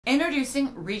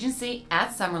Introducing Regency at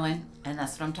Summerlin, and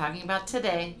that's what I'm talking about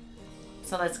today.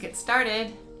 So let's get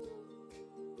started.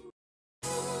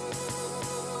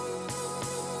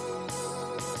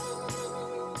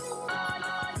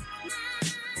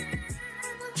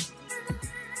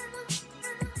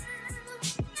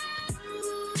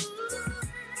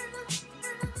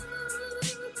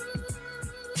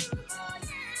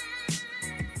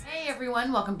 Hey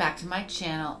everyone, welcome back to my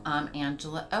channel. I'm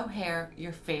Angela O'Hare,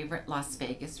 your favorite Las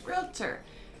Vegas realtor.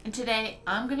 And today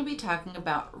I'm going to be talking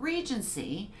about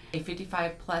Regency, a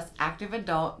 55 plus active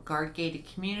adult guard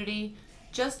gated community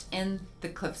just in the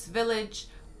Cliffs Village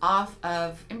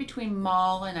in between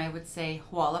Mall and I would say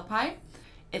Hualapai.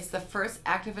 It's the first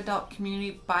active adult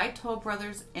community by Toll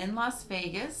Brothers in Las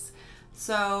Vegas.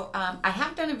 So I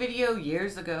have done a video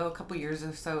years ago, a couple years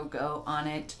or so ago on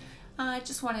it. I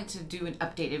just wanted to do an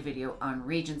updated video on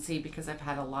Regency because I've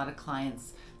had a lot of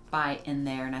clients buy in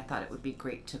there, and I thought it would be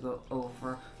great to go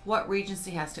over what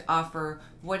Regency has to offer,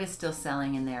 what is still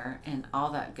selling in there, and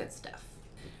all that good stuff.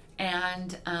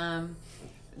 And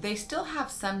they still have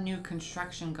some new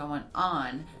construction going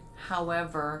on.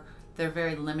 However, they're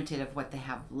very limited of what they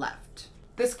have left.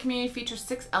 This community features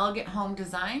 6 elegant home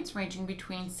designs ranging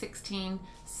between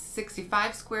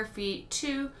 1665 square feet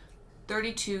to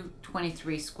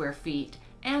 3223 square feet,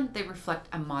 and they reflect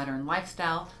a modern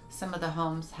lifestyle. Some of the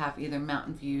homes have either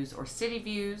mountain views or city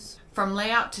views. From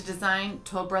layout to design,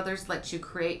 Toll Brothers lets you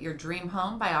create your dream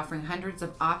home by offering hundreds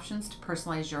of options to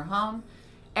personalize your home.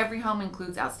 Every home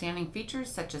includes outstanding features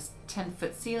such as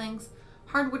 10-foot ceilings,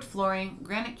 hardwood flooring,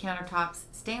 granite countertops,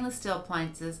 stainless steel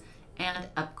appliances, and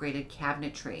upgraded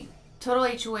cabinetry. Total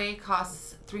HOA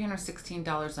costs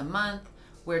 $316 a month,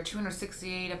 where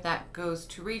 $268 of that goes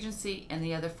to Regency and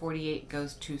the other $48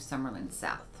 goes to Summerlin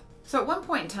South. So at one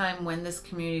point in time when this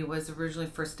community was originally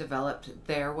first developed,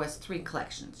 there was 3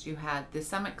 collections. You had the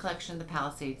Summit Collection, the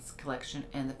Palisades Collection,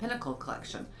 and the Pinnacle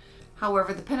Collection.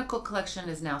 However, the Pinnacle Collection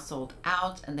is now sold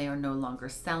out and they are no longer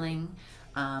selling.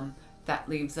 That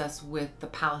leaves us with the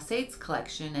Palisades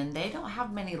Collection, and they don't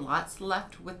have many lots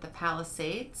left with the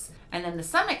Palisades. And then the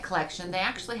Summit Collection, they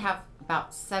actually have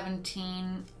about a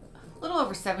little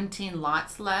over 17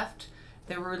 lots left.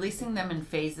 They were releasing them in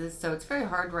phases, so it's very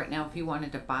hard right now if you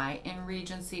wanted to buy in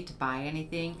Regency to buy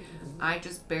anything. I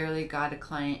just barely got a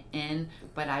client in,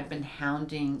 but I've been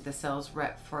hounding the sales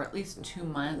rep for at least 2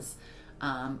 months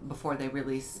before they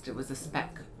released. It was a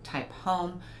spec type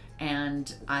home,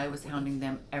 and I was hounding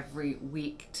them every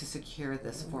week to secure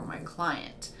this for my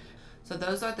client. So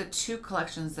those are the 2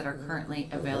 collections that are currently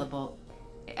available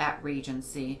at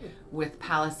Regency, with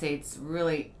Palisades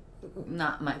really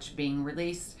not much being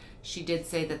released. She did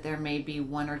say that there may be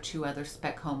 1 or 2 other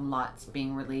spec home lots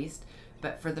being released,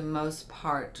 but for the most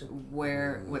part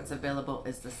what's available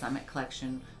is the Summit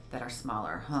Collection that are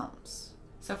smaller homes.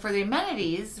 So for the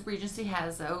amenities, Regency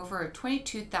has over a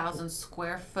 22,000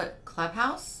 square foot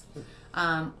clubhouse,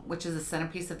 which is a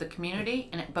centerpiece of the community,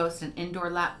 and it boasts an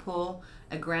indoor lap pool,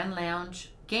 a grand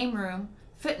lounge, game room,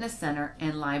 fitness center,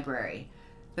 and library.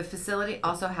 The facility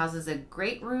also houses a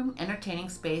great room entertaining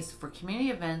space for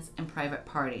community events and private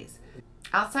parties.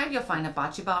 Outside you'll find a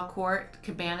bocce ball court,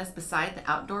 cabanas beside the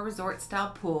outdoor resort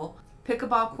style pool,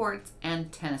 pickleball courts,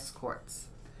 and tennis courts.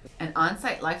 An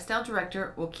on-site lifestyle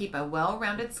director will keep a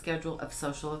well-rounded schedule of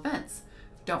social events.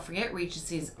 Don't forget,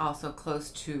 Regency is also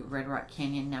close to Red Rock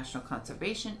Canyon National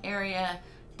Conservation Area,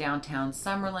 Downtown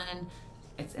Summerlin.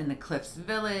 It's in the Cliffs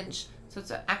Village. So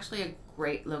it's actually a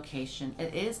great location.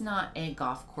 It is not a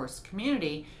golf course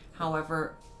community.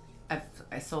 However, I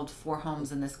sold 4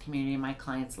 homes in this community and my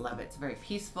clients love it. It's very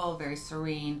peaceful, very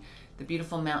serene, the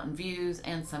beautiful mountain views,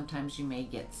 and sometimes you may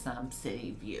get some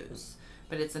city views.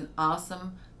 But it's an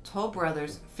awesome Toll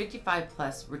Brothers 55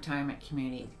 plus retirement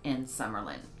community in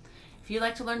Summerlin. If you'd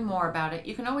like to learn more about it,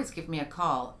 you can always give me a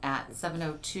call at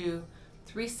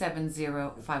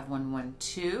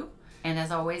 702-370-5112. And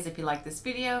as always, if you like this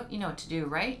video, you know what to do,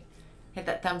 right? Hit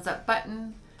that thumbs up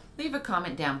button, leave a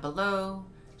comment down below,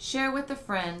 share with a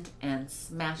friend, and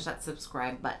smash that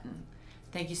subscribe button.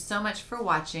 Thank you so much for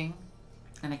watching,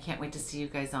 and I can't wait to see you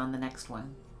guys on the next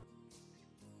one.